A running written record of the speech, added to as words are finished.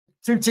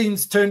Two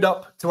teams turned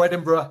up to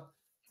Edinburgh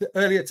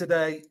earlier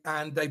today,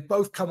 and they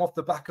both come off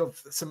the back of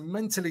some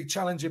mentally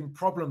challenging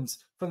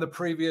problems from the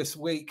previous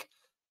week.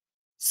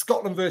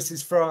 Scotland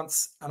versus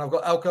France, and I've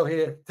got Elko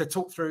here to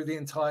talk through the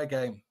entire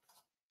game.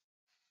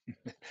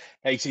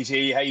 Hey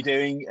TT, how you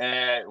doing?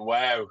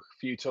 Wow,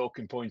 few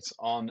talking points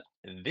on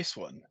this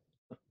one.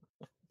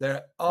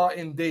 There are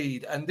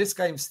indeed, and this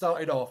game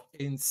started off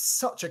in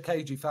such a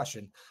cagey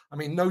fashion. I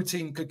mean, no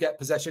team could get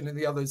possession in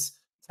the other's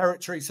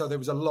territory, so there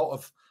was a lot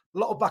of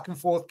back and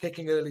forth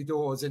kicking early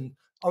doors, and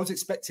I was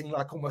expecting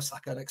almost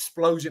like an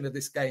explosion of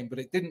this game, but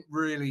it didn't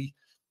really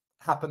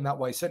happen that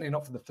way. Certainly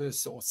not for the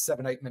first sort of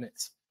 7-8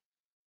 minutes.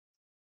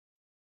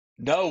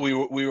 No, we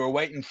were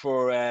waiting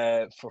for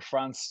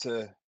France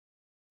to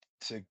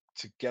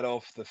get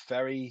off the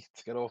ferry,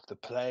 to get off the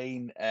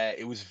plane.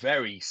 It was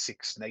very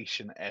Six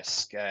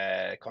Nation-esque,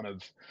 kind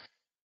of,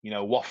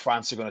 what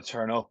France are going to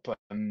turn up,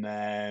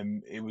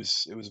 and it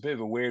was a bit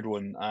of a weird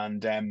one.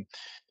 And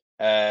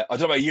I don't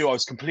know about you, I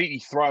was completely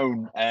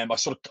thrown. I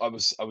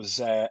was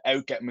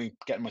out getting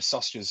my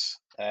sausages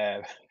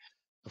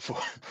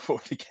before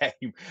the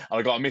game,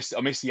 and I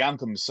missed the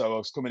anthem, so I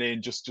was coming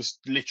in just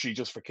literally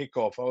just for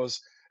kickoff.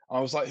 I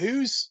was like,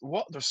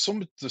 what?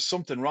 There's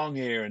something wrong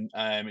here,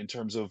 in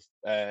terms of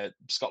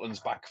Scotland's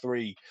back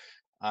three,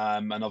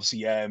 and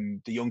obviously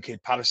the young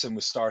kid Patterson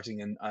was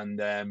starting,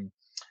 and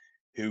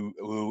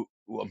who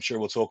I'm sure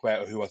we'll talk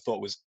about, who I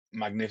thought was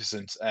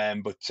magnificent,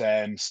 but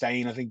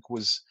Stain, I think,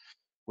 was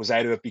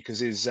out of it because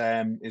his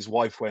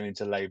wife went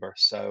into labour.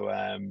 So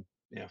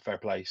fair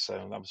play.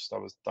 So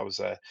that was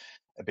a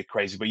bit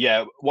crazy. But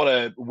yeah, what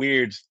a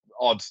weird,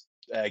 odd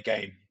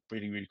game.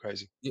 Really, really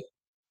crazy.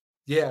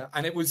 Yeah,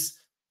 and it was,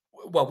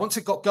 well, once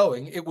it got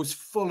going, it was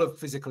full of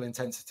physical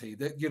intensity.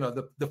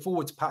 The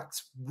forwards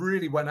packs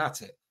really went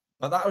at it,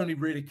 but that only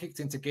really kicked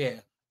into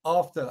gear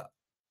after,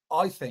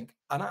 I think,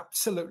 an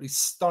absolutely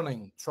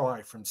stunning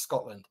try from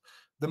Scotland.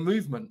 The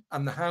movement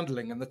and the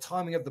handling and the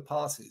timing of the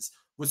passes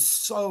was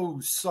so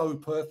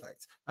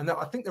perfect. And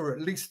I think there were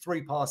at least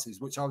 3 passes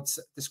which I would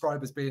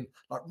describe as being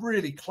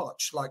really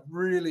clutch,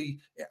 really,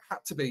 it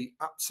had to be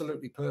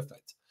absolutely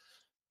perfect.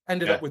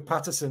 Ended up with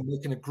Patterson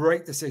making a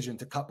great decision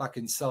to cut back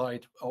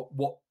inside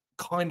what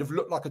kind of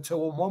looked like a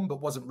 2-on-1,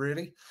 but wasn't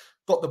really.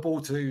 Got the ball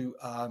to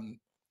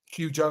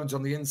Hugh Jones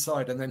on the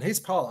inside, and then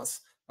his pass,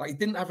 he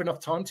didn't have enough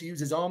time to use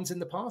his arms in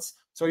the pass,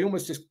 so he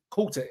almost just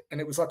caught it,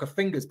 and it was like a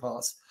fingers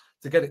pass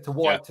to get it to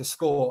White to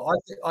score.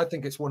 I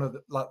think it's one of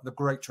the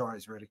great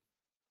tries, really.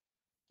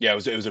 Yeah,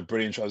 it was a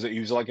brilliant try. He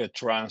was like a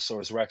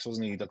Tyrannosaurus Rex,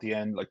 wasn't he? At the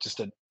end, just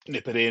to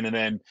nip it in, and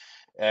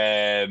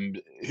then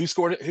who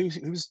scored it?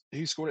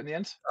 Who scored it in the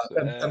end?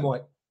 Ben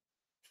White.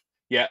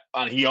 Yeah,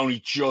 and he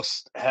only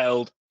just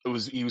held.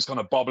 He was kind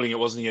of bobbling it,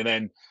 wasn't he? And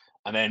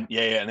then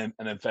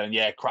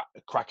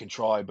crack and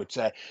try. But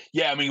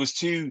yeah, I mean, it was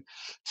two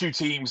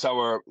teams that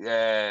were.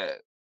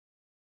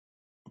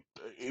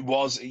 It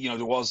was,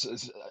 there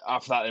was,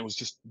 after that, it was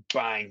just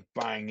bang,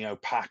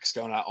 packs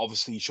going out.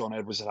 Obviously, Sean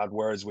Edwards had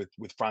words with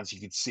France. You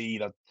could see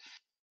that,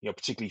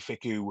 particularly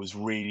Fickou was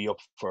really up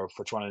for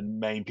trying to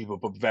maim people,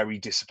 but very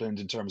disciplined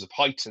in terms of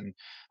height. And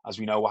as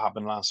we know, what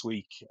happened last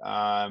week.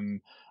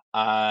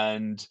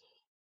 And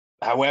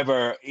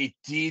however, it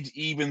did,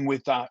 even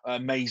with that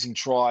amazing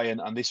try,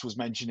 and this was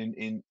mentioned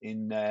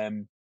in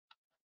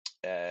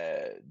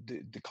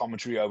the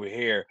commentary over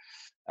here.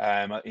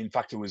 In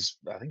fact,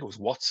 I think it was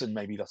Watson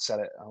maybe that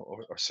said it,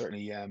 or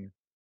certainly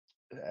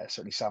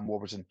Sam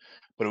Warburton.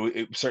 But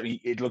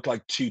it looked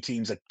like 2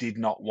 teams that did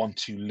not want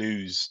to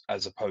lose,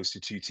 as opposed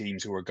to 2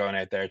 teams who were going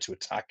out there to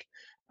attack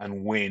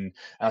and win.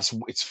 And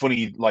it's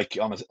funny,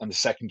 on the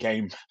second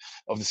game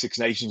of the Six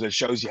Nations, it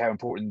shows you how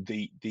important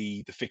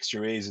the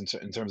fixture is in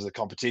terms of the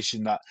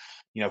competition. That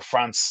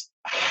France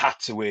had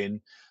to win,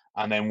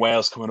 and then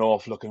Wales coming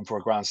off looking for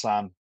a Grand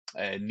Slam.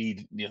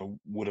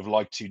 Would have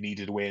liked to,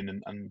 needed a win,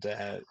 and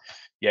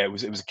it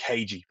was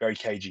very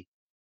cagey.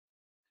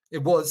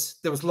 It was.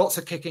 There was lots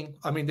of kicking.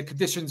 I mean, the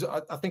conditions,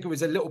 I think it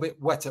was a little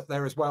bit wet up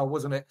there as well,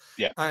 wasn't it?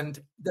 Yeah.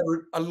 And there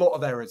were a lot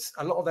of errors.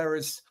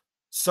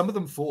 Some of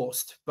them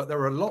forced, but there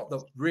were a lot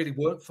that really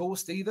weren't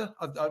forced either.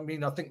 I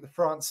mean, I think the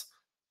France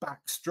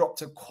backs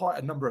dropped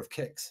quite a number of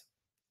kicks.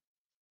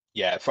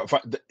 Yeah,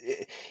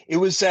 it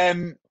was. I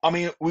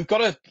mean, we've got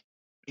to.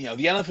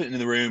 The elephant in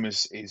the room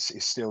is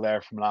still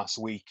there from last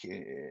week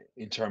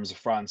in terms of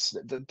France.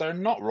 They're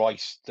not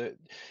right. They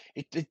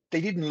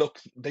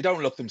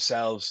don't look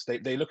themselves.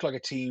 They look like a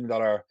team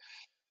that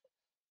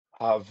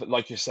have,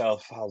 like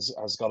yourself,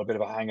 has got a bit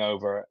of a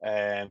hangover,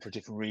 for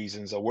different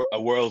reasons. A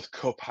World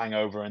Cup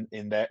hangover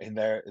in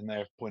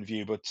their point of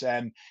view. But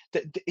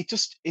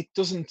it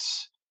doesn't.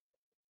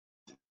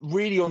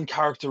 Really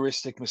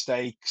uncharacteristic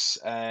mistakes.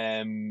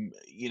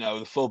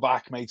 The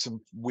fullback made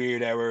some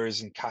weird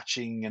errors and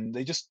catching, and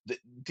they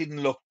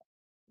didn't look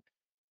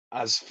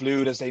as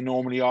fluid as they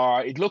normally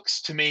are. It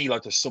looks to me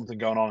like there's something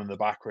going on in the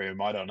back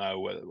room. I don't know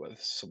whether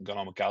there's something going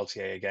on with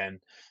Galtier again,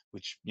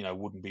 which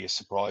wouldn't be a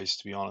surprise,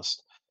 to be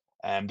honest.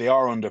 They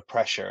are under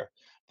pressure.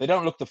 They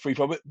don't look the free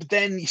flow, but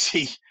then you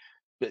see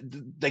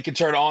they can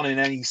turn it on in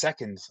any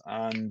second.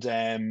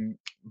 And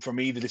for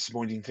me, the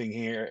disappointing thing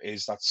here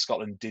is that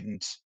Scotland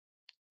didn't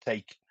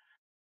take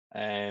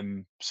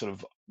sort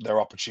of their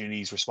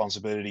opportunities,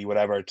 responsibility,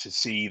 whatever, to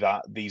see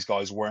that these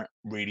guys weren't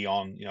really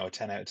on, a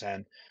 10 out of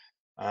 10,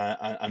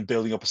 and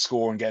building up a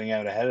score and getting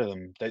out ahead of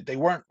them. They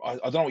weren't. I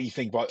don't know what you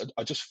think, but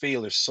I just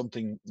feel there's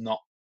something not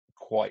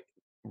quite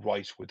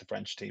right with the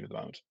French team at the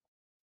moment.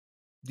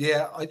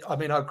 Yeah, I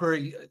mean, I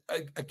agree.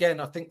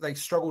 Again, I think they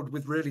struggled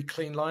with really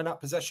clean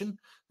line-up possession.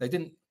 They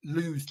didn't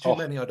lose too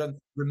many, I don't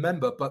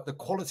remember, but the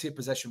quality of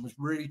possession was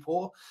really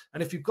poor.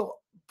 And if you've got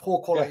poor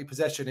quality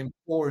possession in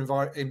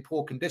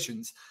poor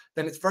conditions,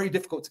 then it's very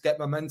difficult to get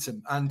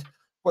momentum. And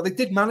well, they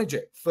did manage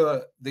it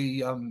for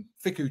the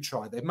Fiku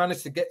try. They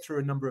managed to get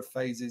through a number of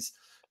phases.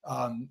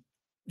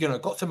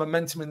 Got some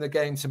momentum in the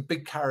game, some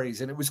big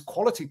carries, and it was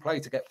quality play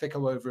to get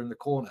Fiku over in the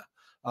corner.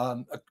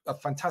 A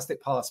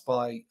fantastic pass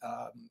by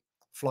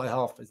fly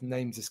half. His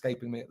name's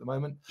escaping me at the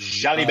moment.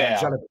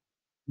 Jalibert.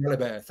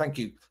 Jalibert, thank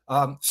you.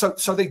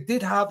 So they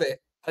did have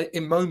it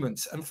in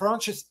moments, and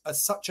France are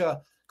such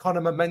a kind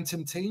of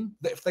momentum team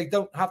that if they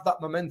don't have that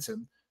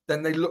momentum,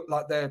 then they look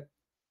like they're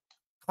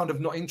kind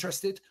of not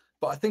interested.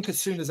 But I think as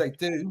soon as they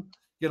do,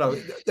 I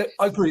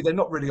agree, they're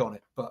not really on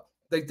it, but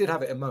they did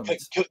have it in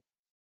moments.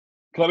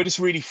 Can I be just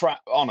really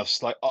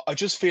honest? Like, I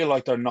just feel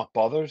like they're not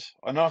bothered.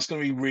 I know it's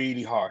going to be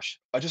really harsh.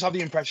 I just have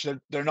the impression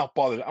that they're not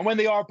bothered, and when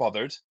they are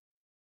bothered,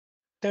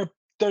 they're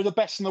the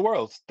best in the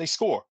world. They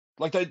score.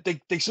 Like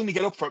they suddenly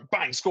get up for it,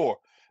 bang, score.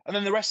 And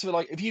then the rest of it,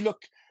 like if you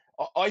look,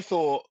 I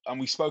thought, and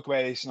we spoke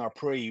about this in our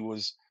pre,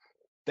 was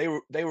they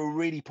were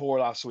really poor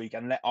last week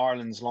and let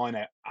Ireland's line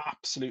out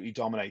absolutely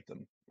dominate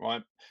them,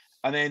 right?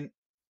 And then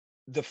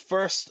the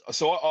first,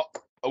 so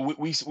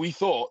we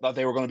thought that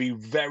they were going to be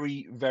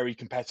very, very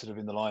competitive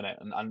in the line out,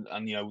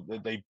 and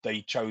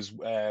they chose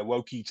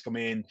Woki to come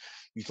in.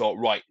 We thought,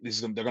 right,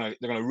 they're going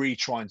to really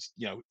try and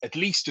at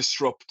least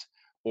disrupt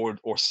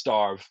or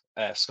starve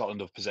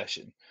Scotland of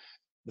possession.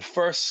 The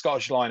first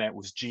Scottish line-out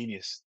was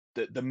genius.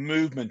 The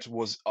movement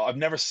was, I've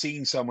never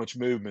seen so much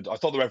movement. I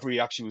thought the referee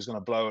actually was going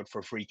to blow it for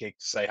a free kick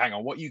to say, hang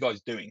on, what are you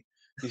guys doing?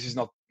 This is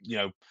not,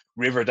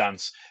 river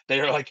dance.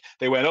 They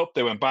went up,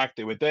 they went back,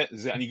 they went there,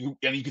 and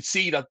you could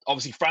see that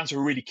obviously France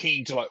were really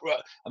keen to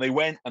and they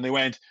went,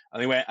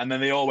 and then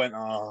they all went,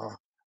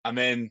 and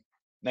then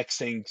next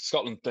thing,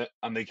 Scotland,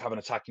 and they have an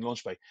attacking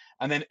launch play.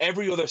 And then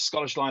every other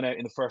Scottish line out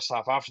in the first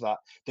half after that,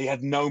 they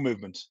had no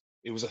movement.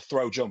 It was a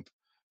throw jump.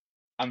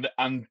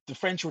 And the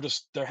French were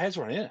just, their heads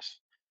were in it.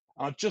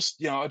 And I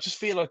just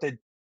feel like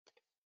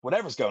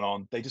whatever's going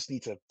on, they just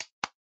need to,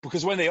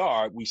 because when they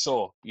are, we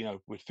saw,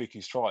 with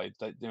Fiku's try,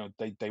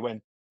 that, they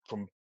went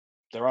from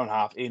their own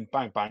half in,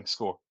 bang, bang,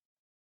 score.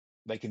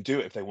 They can do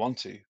it if they want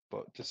to,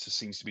 but this just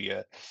seems to be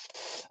a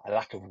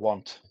lack of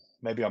want.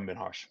 Maybe I'm being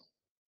harsh.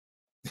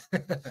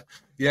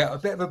 Yeah, a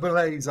bit of a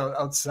malaise,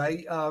 I'd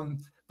say.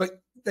 But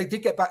they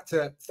did get back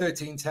to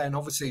 13-10,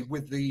 obviously,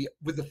 with the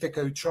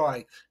Fiku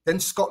try. Then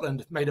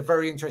Scotland made a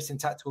very interesting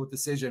tactical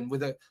decision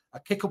with a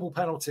kickable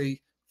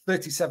penalty,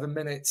 37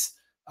 minutes.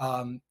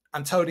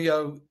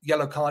 Antonio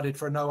yellow carded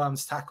for a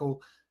no-arms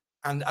tackle,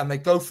 and they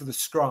go for the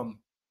scrum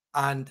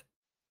and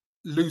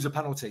lose a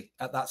penalty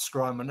at that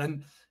scrum. And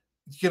then,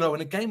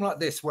 in a game like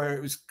this where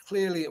it was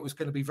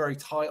going to be very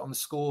tight on the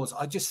scores,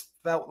 I just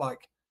felt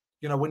like,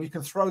 when you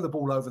can throw the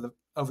ball over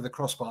the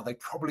crossbar, they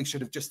probably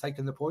should have just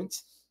taken the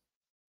points.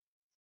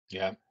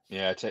 Yeah,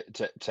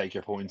 take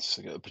your points,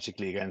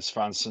 particularly against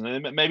France.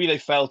 And maybe they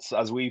felt,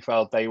 as we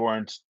felt,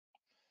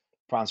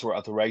 France were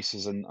at the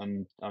races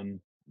and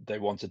they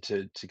wanted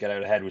to get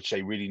out ahead, which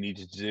they really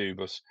needed to do.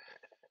 But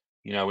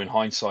in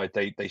hindsight,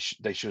 they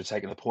should have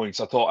taken the points.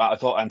 I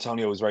thought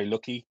Antonio was very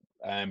lucky.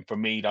 For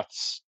me,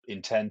 that's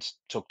intent,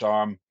 tucked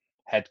arm,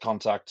 head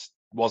contact,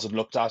 wasn't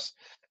looked at.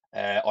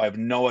 I have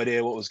no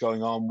idea what was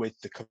going on with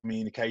the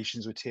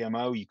communications with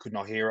TMO. You could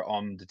not hear it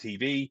on the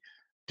TV.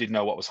 Didn't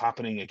know what was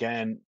happening.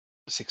 Again,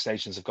 Six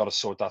Nations have got to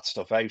sort that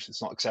stuff out.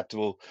 It's not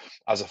acceptable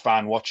as a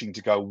fan watching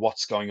to go,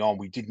 what's going on?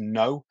 We didn't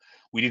know.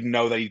 We didn't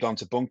know that he'd gone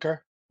to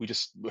bunker. We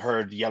just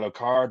heard the yellow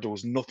card. There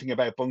was nothing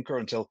about bunker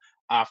until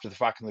after the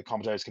fact, and the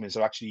commentators came in.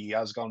 So actually, he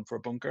has gone for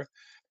a bunker.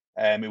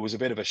 It was a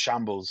bit of a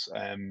shambles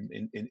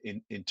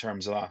in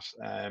terms of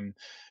that.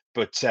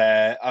 But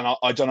and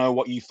I don't know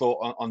what you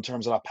thought on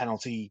terms of that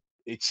penalty.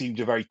 It seemed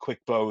a very quick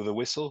blow of the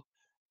whistle.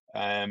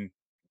 I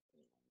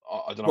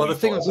don't know. Well, the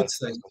thing I would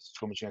say,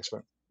 scrummaging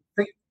expert.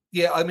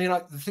 Yeah, I mean,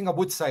 the thing I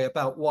would say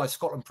about why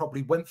Scotland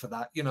probably went for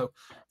that,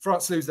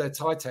 France lose their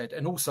tight head,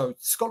 and also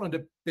Scotland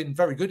have been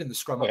very good in the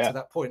scrum up to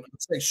that point.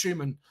 I'd say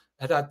Schumann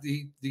had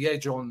the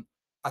edge on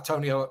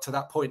Antonio up to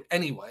that point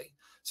anyway.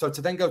 So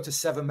to then go to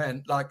 7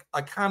 men, like,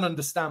 I can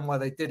understand why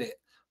they did it.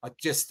 I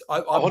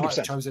might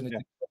have chosen a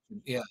different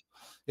option.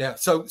 Yeah.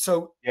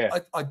 So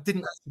I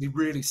didn't actually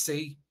really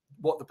see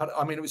what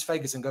it was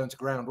Ferguson going to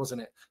ground,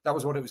 wasn't it? That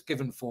was what it was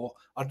given for.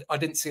 I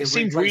didn't see it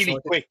seemed really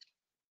quick.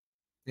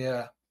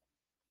 Yeah.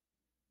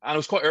 and it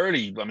was quite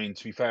early. I mean,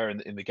 to be fair,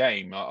 in the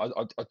game, I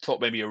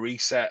thought maybe a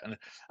reset, and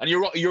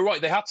you're right. You're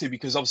right. They had to,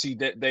 because obviously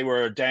they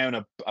were down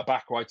a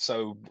back, right.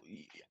 So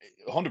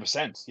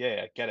 100%,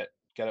 yeah, get it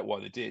why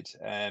they did.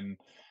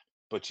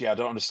 But yeah, I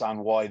don't understand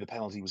why the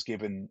penalty was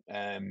given.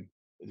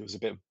 There was a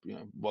bit,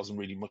 wasn't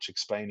really much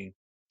explaining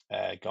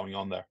going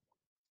on there.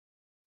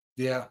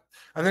 Yeah.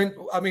 And then,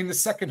 I mean, the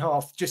second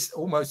half just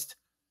almost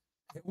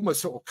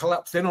sort of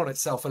collapsed in on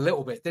itself a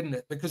little bit, didn't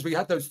it? Because we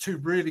had those two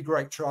really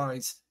great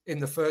tries in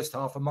the first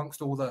half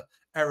amongst all the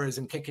errors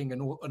and kicking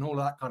and all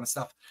that kind of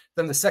stuff.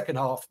 Then the second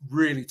half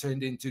really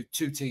turned into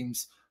two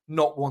teams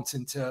not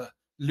wanting to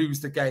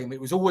lose the game.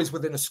 It was always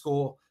within a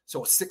score,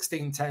 sort of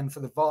 16-10 for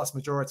the vast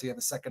majority of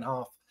the second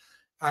half.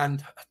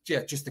 And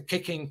yeah, just the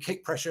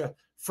kick pressure.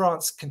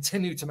 France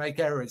continued to make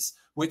errors,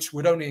 which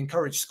would only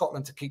encourage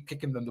Scotland to keep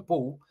kicking them the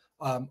ball,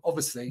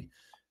 obviously.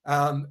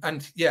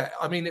 And yeah,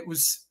 I mean, it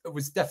was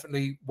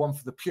definitely one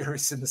for the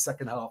purists in the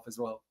second half as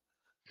well.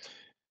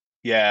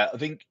 Yeah, I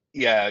think,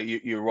 yeah,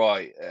 you're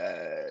right.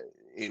 I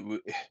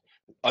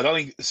don't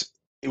think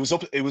it was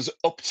up. It was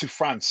up to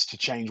France to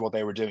change what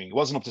they were doing. It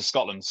wasn't up to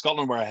Scotland.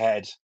 Scotland were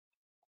ahead,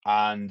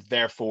 and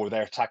therefore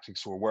their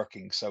tactics were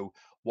working. So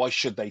why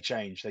should they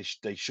change?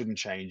 They shouldn't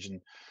change.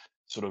 And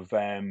sort of,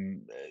 I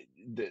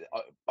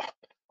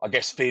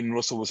guess Finn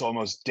Russell was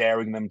almost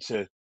daring them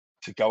to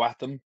go at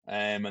them,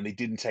 and they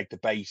didn't take the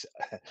bait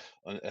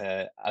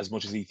as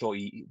much as he thought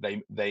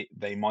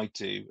they might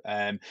do.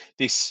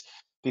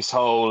 This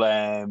whole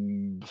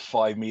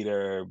 5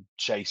 meter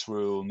chase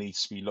rule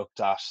needs to be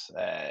looked at.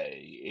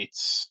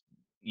 It's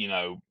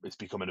it's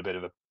becoming a bit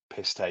of a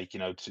piss take.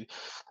 At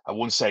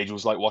one stage it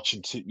was like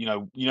watching two,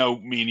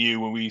 me and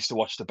you when we used to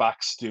watch the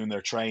backs doing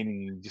their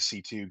training, and you just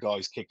see two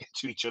guys kicking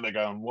to each other,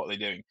 going, "What are they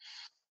doing?"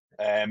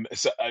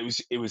 So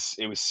it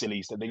was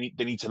silly. So they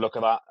need to look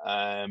at that.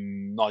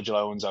 Nigel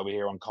Owens over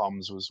here on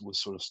comms was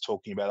sort of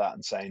talking about that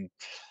and saying,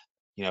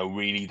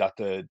 really that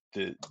the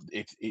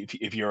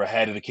if you're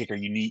ahead of the kicker,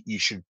 you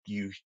should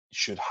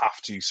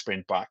have to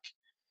sprint back,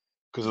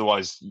 because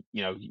otherwise,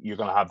 you're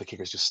going to have the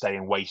kickers just stay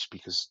and wait,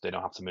 because they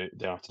don't have to move,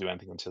 they don't have to do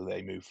anything until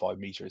they move 5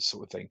 meters,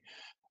 sort of thing.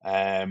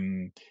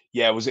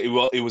 Yeah, it was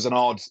an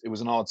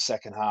odd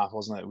second half,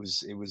 wasn't it?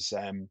 It was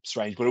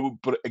strange,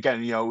 but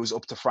again, it was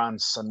up to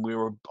France, and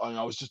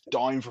I was just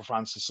dying for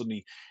France to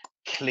suddenly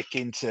click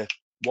into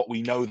what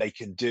we know they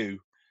can do,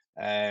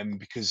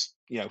 because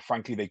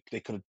frankly, they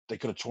could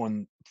have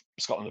torn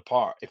Scotland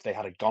apart if they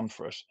had gone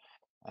for it,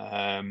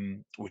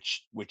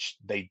 which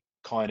they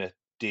kind of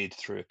did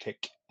through a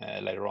kick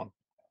later on.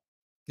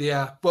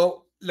 Yeah,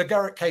 well, Le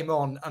Garrett came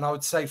on, and I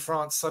would say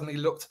France suddenly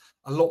looked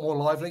a lot more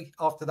lively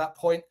after that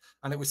point.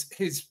 And it was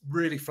his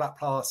really flat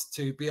pass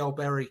to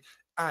Bielberry,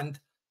 and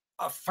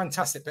a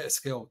fantastic bit of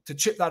skill to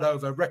chip that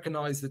over,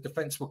 recognise the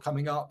defence were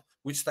coming up,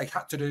 which they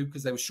had to do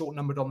because they were short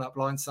numbered on that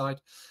blind side.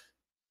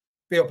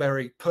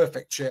 Bielberry,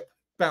 perfect chip,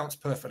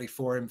 bounced perfectly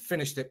for him,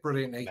 finished it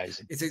brilliantly.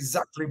 Amazing. It's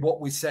exactly what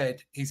we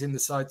said he's in the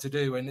side to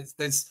do. And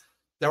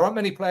there aren't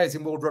many players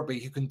in World Rugby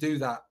who can do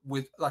that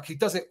with, like, he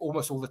does it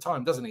almost all the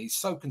time, doesn't he? He's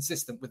so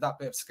consistent with that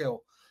bit of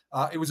skill.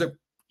 It was a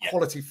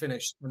quality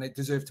finish, and it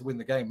deserved to win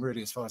the game,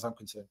 really, as far as I'm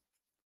concerned.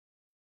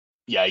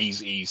 Yeah,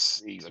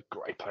 he's a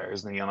great player,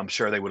 isn't he? And I'm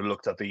sure they would have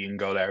looked at the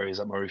in-goal areas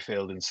at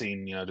Murrayfield and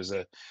seen,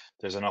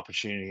 there's an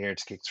opportunity here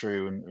to kick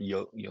through, and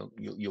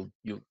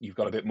you've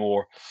got a bit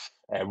more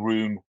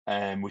room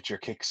with your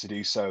kicks to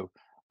do so.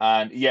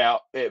 And yeah,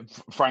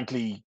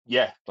 frankly,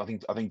 yeah, I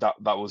think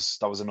that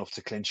was enough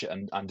to clinch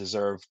it and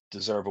deserve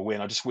a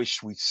win. I just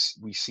wish we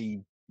see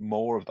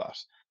more of that.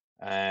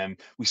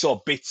 We saw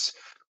bits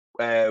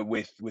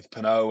with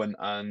Pinot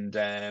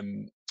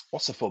and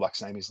what's the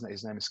fullback's name?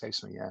 His name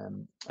escapes me.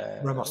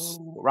 Ramos.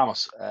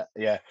 Ramos.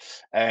 Yeah,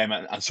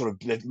 and sort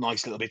of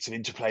nice little bits of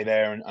interplay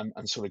there,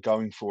 and sort of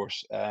going for it.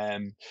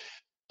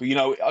 But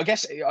I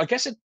guess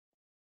it,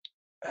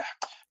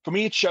 for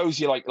me, it shows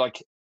you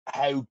like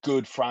how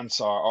good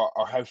France are,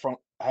 or how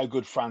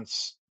good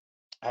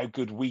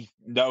we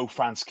know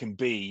France can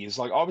be. Is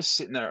like, I was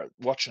sitting there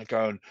watching it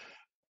going,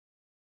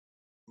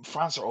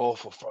 France are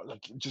awful.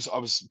 I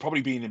was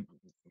probably being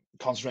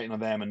concentrating on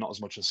them and not as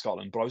much on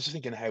Scotland, but I was just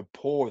thinking how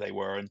poor they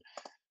were, and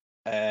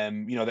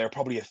they're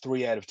probably a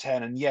 3 out of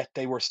 10, and yet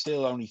they were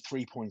still only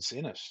 3 points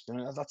in it.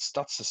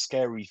 That's a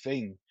scary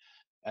thing.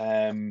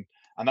 And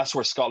that's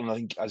where Scotland, I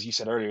think, as you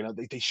said earlier,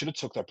 they should have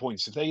took their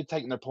points. If they had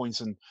taken their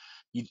points, and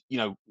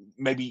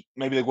maybe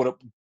they would have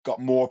got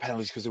more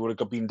penalties, because they would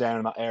have been down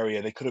in that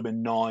area. They could have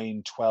been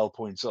 9, 12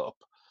 points up.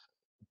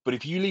 But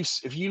if you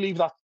leave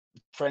that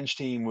French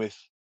team with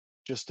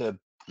just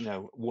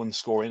one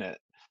score in it,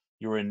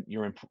 you're in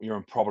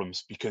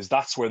problems, because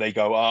that's where they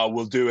go, "Oh,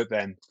 we'll do it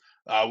then.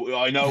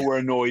 I know we're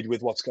annoyed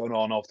with what's going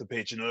on off the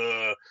pitch, and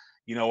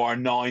our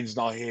nine's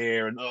not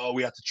here, and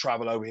we had to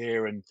travel over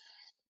here, and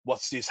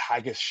what's this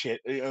haggis shit?"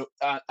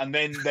 And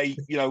then they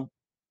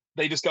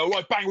just go,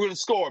 "Right, bang, we're gonna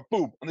score,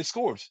 boom," and they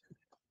scored.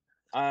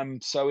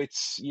 So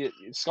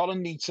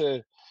Scotland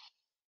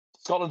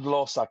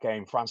lost that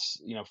game. France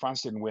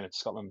didn't win it.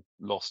 Scotland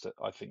lost it,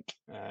 I think.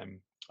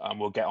 And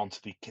we'll get on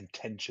to the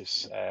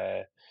contentious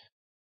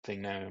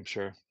thing now, I'm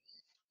sure.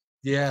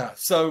 Yeah.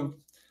 So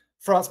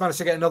France managed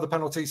to get another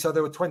penalty. So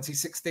they were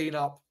 2016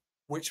 up,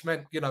 which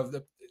meant,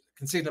 the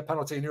conceding a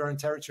penalty in your own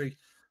territory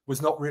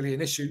was not really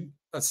an issue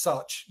as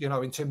such,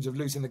 in terms of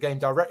losing the game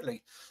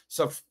directly.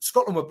 So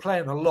Scotland were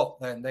playing a lot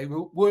then. They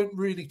weren't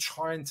really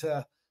trying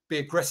to be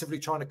aggressively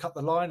trying to cut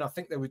the line. I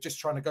think they were just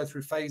trying to go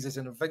through phases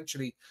and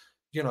eventually,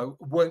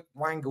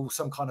 wangle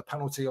some kind of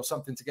penalty or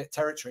something to get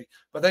territory.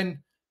 But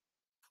then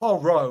Carl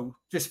Rowe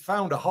just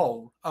found a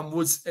hole and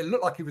it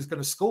looked like he was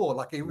going to score.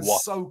 Like he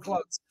was so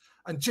close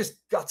and just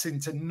gutting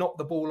to knock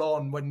the ball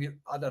on when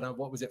I don't know,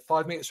 what was it,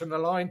 5 meters from the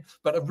line,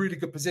 but a really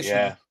good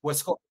position where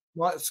Scott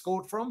might have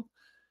scored from.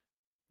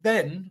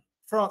 Then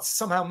France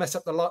somehow mess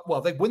up the line.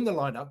 Well, they win the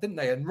line out, didn't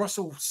they? And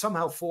Russell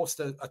somehow forced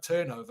a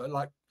turnover,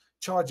 like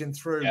charging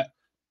through. Yeah.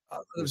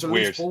 There was a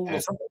loose ball or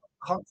something.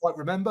 I can't quite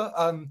remember.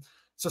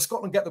 So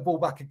Scotland get the ball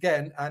back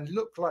again and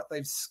look like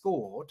they've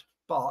scored,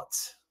 but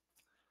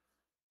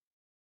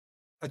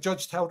a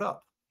judge held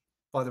up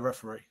by the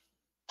referee.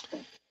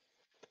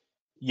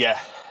 Yeah.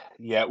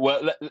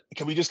 Well,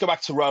 can we just go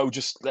back to Rowe?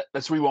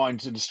 Let's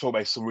rewind and just talk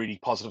about some really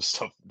positive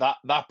stuff.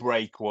 That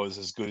break was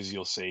as good as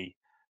you'll see.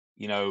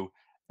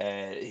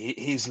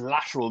 His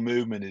lateral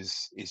movement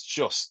is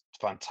just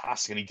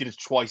fantastic, and he did it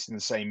twice in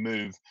the same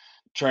move,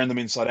 turned them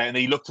inside out, and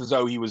he looked as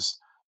though he was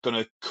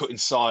going to cut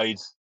inside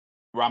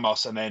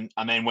Ramos, and then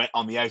went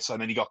on the outside,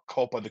 and then he got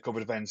caught by the cover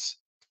defense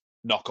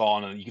knock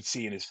on, and you could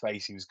see in his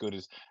face he was good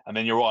as. And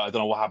then you're right, I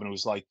don't know what happened. It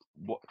was like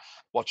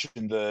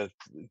watching the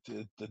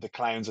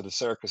clowns of the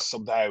circus.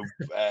 Somehow,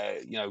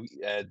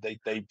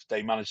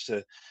 they managed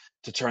to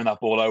turn that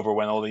ball over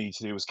when all they need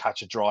to do was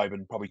catch a drive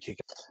and probably kick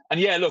it. And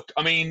yeah, look,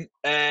 I mean,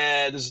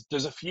 there's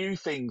a few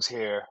things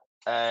here.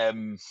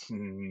 So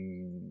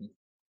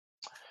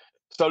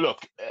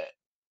look,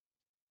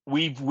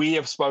 we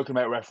have spoken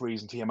about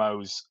referees and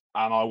TMOs,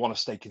 and I want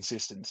to stay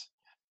consistent.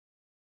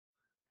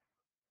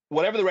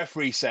 Whatever the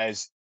referee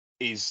says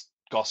is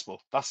gospel.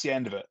 That's the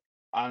end of it.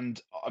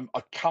 And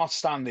I can't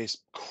stand this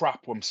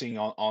crap I'm seeing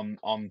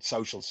on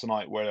socials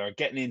tonight, where they're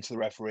getting into the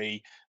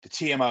referee, the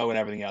TMO, and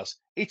everything else.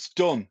 It's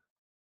done,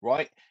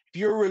 right? If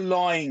you're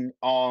relying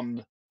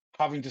on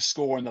having to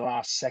score in the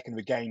last second of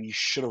a game, you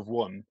should have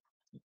won.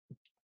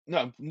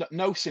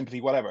 No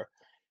sympathy, whatever.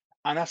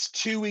 And that's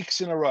 2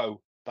 weeks in a row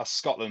that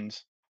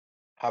Scotland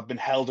have been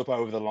held up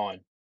over the line.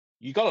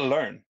 You got to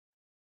learn.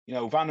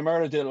 Van der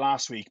Merwe did it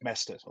last week,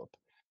 messed it up.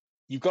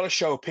 You've got to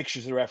show a picture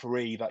to the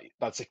referee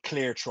that's a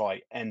clear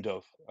try, end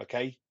of,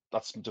 okay?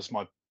 That's just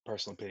my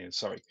personal opinion,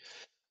 sorry.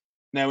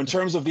 Now, in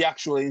terms of the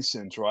actual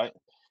incident, right,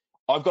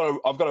 I've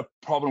got a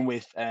problem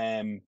with,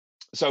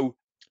 so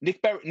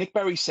Nick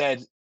Berry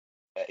said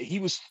he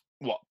was,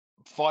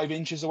 5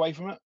 inches away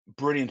from it?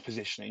 Brilliant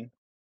positioning.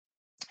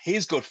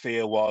 His gut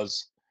feel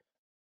was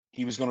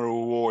he was going to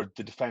reward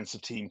the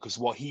defensive team because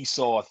what he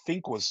saw, I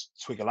think, was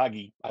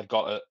Twiggalagi had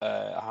got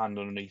a hand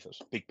underneath it,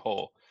 big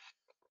paw.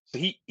 So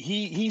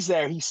he's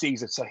there, he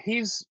sees it. So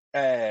his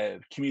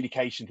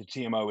communication to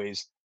TMO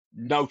is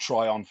no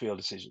try on field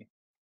decision,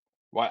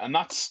 right? And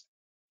that's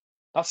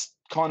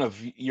kind of,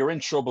 you're in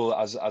trouble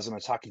as an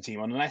attacking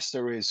team unless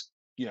there is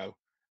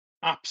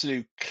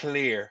absolute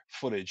clear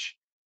footage,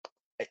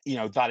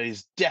 that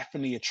is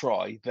definitely a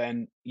try.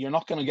 Then you're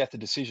not going to get the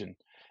decision.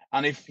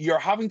 And if you're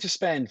having to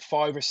spend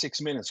 5 or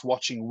 6 minutes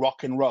watching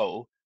rock and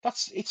roll,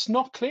 it's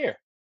not clear.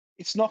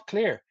 It's not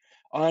clear.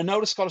 And I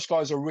know the Scottish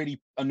guys are really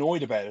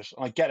annoyed about it.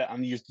 And I get it.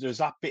 And there's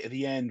that bit at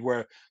the end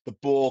where the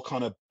ball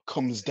kind of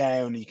comes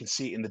down and you can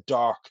see it in the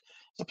dark.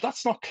 But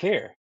that's not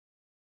clear.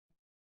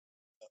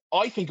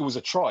 I think it was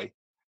a try,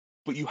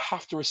 but you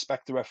have to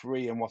respect the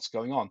referee and what's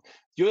going on.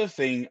 The other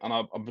thing, and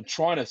I've been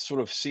trying to sort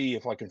of see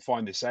if I can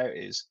find this out,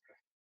 is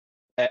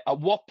at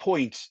what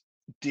point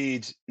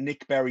did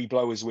Nick Berry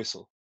blow his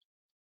whistle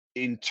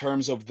in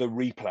terms of the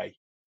replay?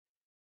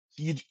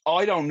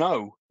 I don't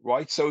know,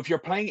 right? So if you're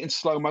playing in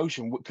slow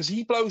motion, because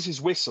he blows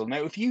his whistle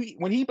now,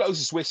 when he blows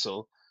his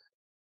whistle,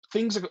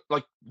 things are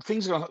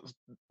going.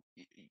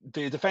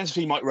 The defensive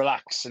team might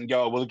relax and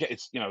go, "Well,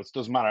 it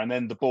doesn't matter." And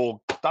then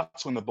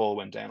that's when the ball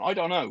went down. I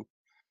don't know,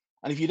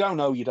 and if you don't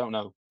know, you don't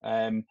know.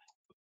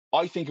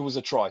 I think it was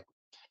a try,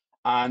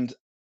 and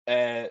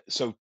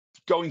so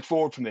going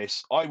forward from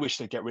this, I wish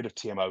they'd get rid of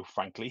TMO.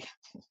 Frankly,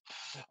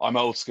 I'm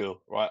old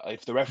school, right?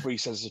 If the referee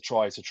says it's a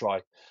try, it's a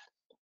try.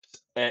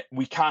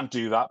 We can't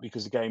do that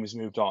because the game has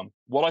moved on.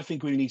 What I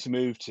think we need to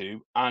move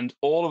to, and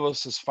all of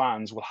us as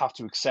fans will have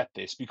to accept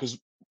this because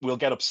we'll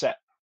get upset.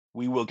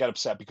 We will get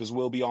upset because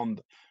we'll be on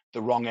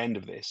the wrong end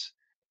of this.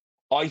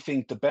 I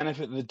think the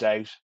benefit of the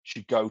doubt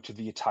should go to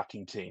the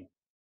attacking team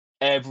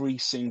every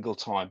single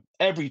time.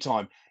 Every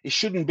time. It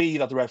shouldn't be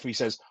that the referee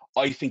says,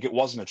 I think it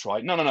wasn't a try.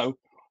 No.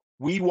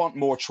 We want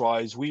more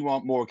tries. We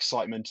want more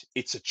excitement.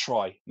 It's a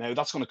try. Now,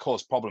 that's going to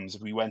cause problems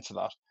if we went to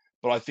that.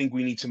 But I think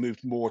we need to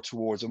move more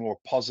towards a more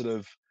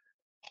positive,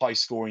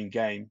 high-scoring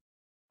game.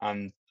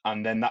 And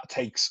then that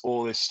takes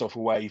all this stuff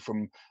away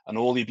from, and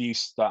all the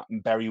abuse that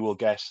Berry will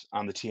get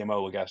and the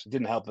TMO will get. It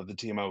didn't help that the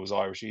TMO was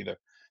Irish either.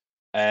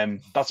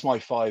 That's my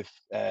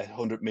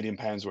 £500 million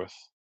worth.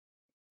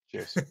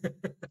 Cheers.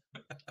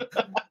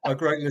 A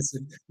great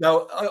listen.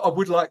 Now, I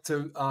would like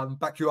to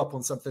back you up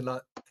on something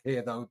like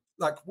here, though.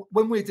 Like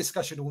when we're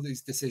discussing all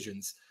these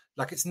decisions,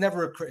 like it's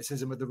never a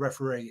criticism of the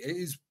referee. It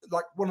is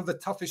like one of the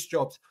toughest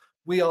jobs.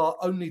 We are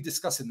only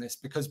discussing this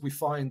because we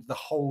find the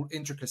whole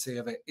intricacy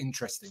of it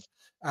interesting.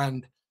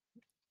 And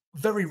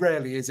very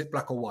rarely is it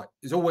black or white.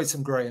 There's always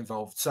some grey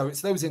involved. So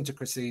it's those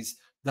intricacies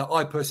that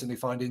I personally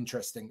find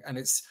interesting, and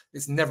it's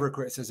never a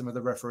criticism of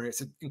the referee.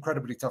 It's an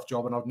incredibly tough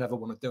job, and I'd never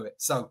want to do it.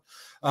 So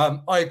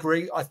I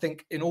agree. I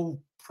think in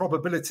all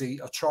probability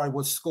a try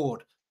was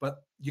scored,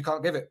 but you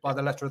can't give it by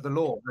the letter of the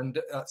law, and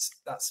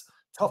that's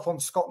tough on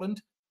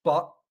Scotland,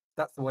 but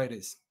that's the way it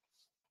is.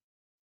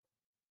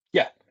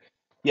 Yeah,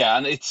 yeah,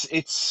 and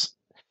it's.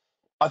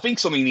 I think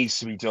something needs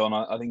to be done.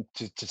 I think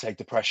to take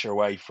the pressure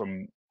away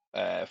from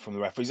the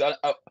referees.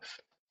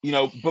 You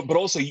know, but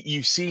also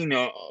you've seen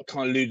kind of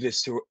alluded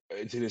this to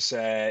this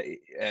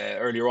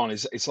earlier on.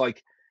 Is it's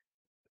like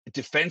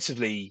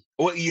defensively.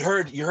 Well, you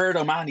heard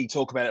O'Mahony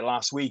talk about it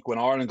last week when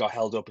Ireland got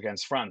held up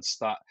against France.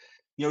 That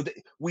you know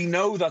we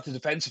know that the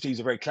defensive teams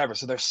are very clever,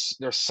 so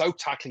they're so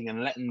tackling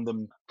and letting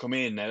them come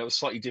in. Now it was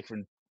slightly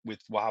different with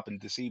what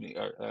happened this evening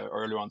or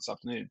earlier on this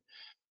afternoon.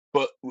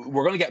 But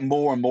we're going to get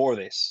more and more of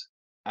this,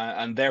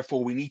 and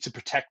therefore we need to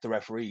protect the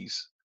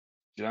referees.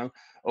 You know,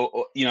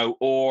 you know,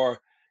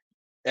 or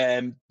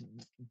the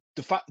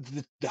fact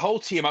the whole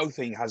TMO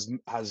thing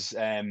has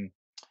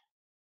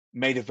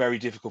made it very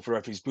difficult for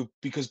referees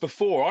because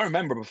before I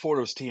remember before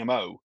there was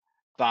TMO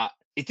that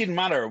it didn't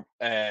matter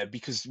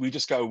because we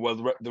just go well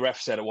the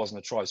ref said it wasn't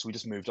a try so we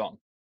just moved on.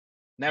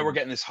 Now we're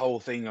getting this whole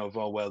thing of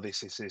oh well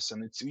this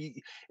and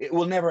it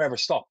will never ever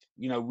stop.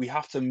 You know we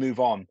have to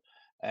move on.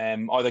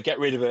 Either get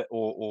rid of it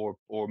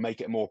or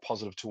make it more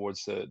positive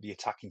towards the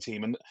attacking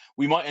team, and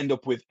we might end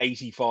up with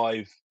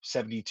 85,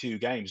 72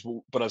 games.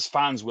 But as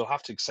fans, we'll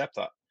have to accept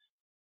that.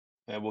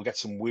 We'll get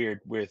some weird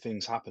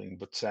things happening.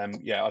 But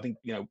yeah, I think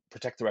you know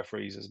protect the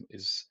referees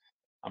is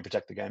and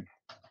protect the game.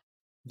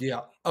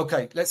 Yeah.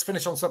 Okay. Let's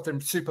finish on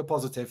something super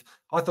positive.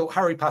 I thought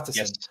Harry Yes,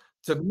 Patterson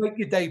to make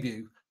your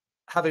debut,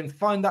 having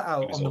find that he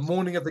out was on the awesome.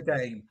 morning of the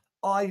game.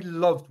 I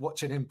loved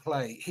watching him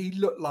play. He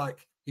looked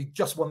like he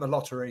just won the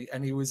lottery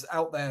and he was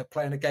out there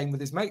playing a game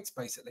with his mates,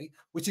 basically,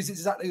 which is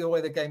exactly the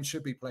way the game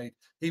should be played.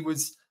 He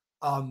was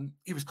kind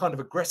of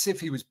aggressive.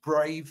 He was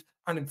brave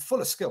and full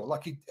of skill.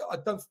 Like I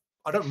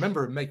don't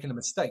remember him making a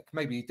mistake.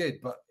 Maybe he did,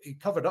 but he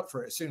covered up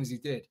for it as soon as he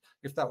did.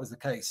 If that was the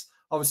case,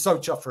 I was so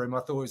chuffed for him. I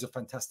thought it was a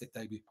fantastic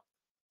debut.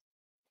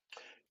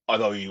 I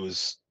thought he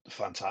was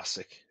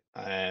fantastic.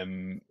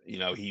 You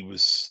know, he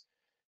was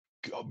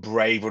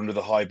brave under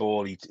the high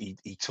ball.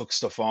 He took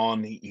stuff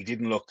on. He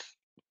didn't look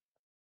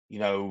you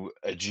know,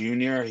 a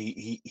junior.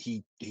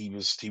 He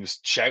was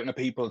shouting at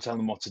people, telling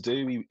them what to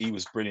do. He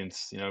was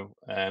brilliant. You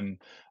know,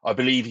 I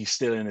believe he's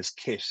still in his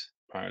kit.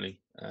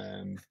 Apparently,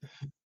 We'll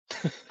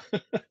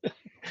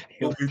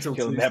he'll be till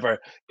he'll Tuesday. never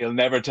he'll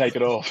never take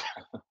it off.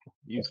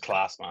 He was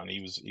class, man. He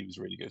was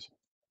really good.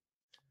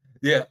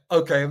 Yeah.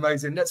 Okay.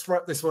 Amazing. Let's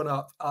wrap this one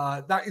up.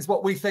 That is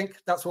what we think.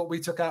 That's what we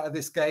took out of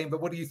this game.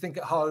 But what do you think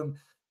at home?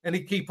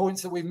 Any key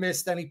points that we've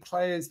missed? Any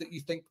players that you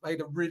think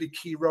played a really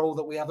key role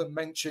that we haven't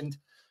mentioned?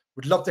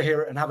 We'd love to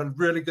hear it and have a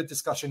really good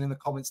discussion in the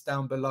comments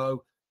down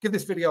below. Give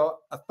this video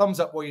a thumbs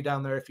up while you're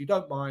down there if you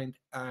don't mind.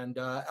 And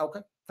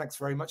Elko, thanks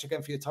very much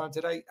again for your time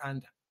today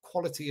and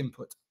quality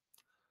input.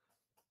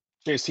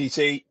 Cheers,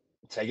 TT.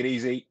 Take it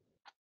easy.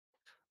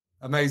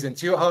 Amazing.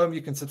 To you at home,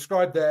 you can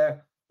subscribe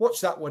there,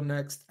 watch that one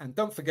next, and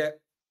don't forget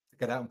to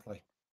get out and play.